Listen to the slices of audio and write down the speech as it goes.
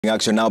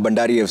Action now,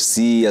 Bandari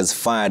FC has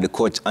fired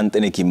Coach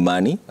Anthony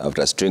Kimani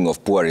after a string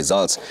of poor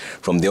results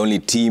from the only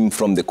team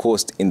from the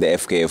coast in the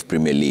FKF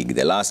Premier League.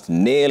 The last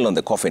nail on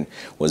the coffin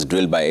was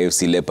drilled by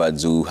AFC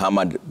Leopards, who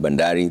hammered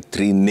Bandari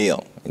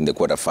 3-0 in the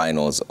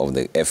quarterfinals of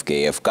the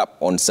FKF Cup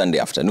on Sunday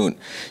afternoon.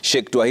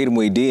 Sheikh Twahir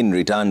Muhyiddin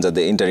returns as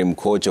the interim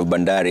coach of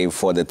Bandari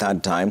for the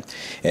third time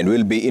and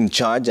will be in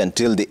charge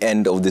until the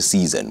end of the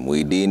season.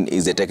 Muhyiddin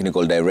is the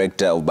technical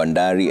director of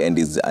Bandari and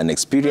is an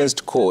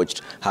experienced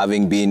coach,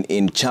 having been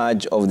in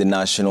charge of the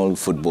national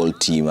football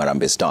team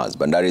Harambee Stars.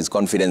 Bandari's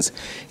confidence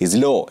is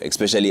low,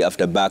 especially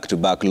after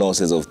back-to-back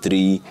losses of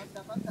 3-0.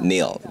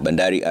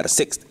 Bandari are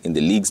 6th in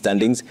the league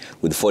standings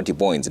with 40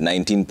 points,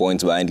 19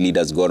 points behind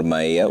leaders Gor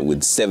Mahia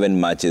with 7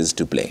 matches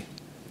to play.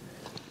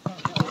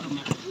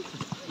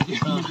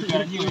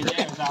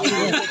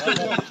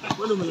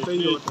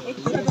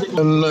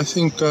 Well, I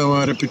think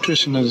our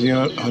reputation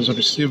has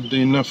received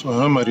enough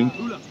hammering,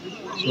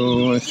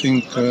 so I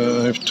think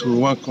I have to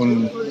work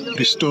on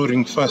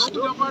restoring first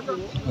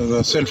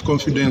the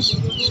self-confidence,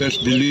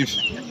 self-belief,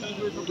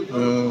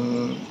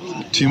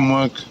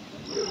 teamwork.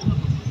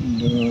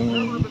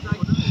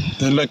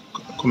 They lack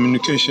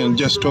communication,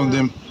 just told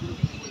them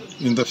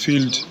in the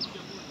field.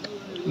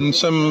 And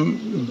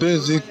some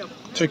basic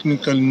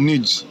technical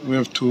needs we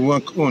have to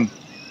work on.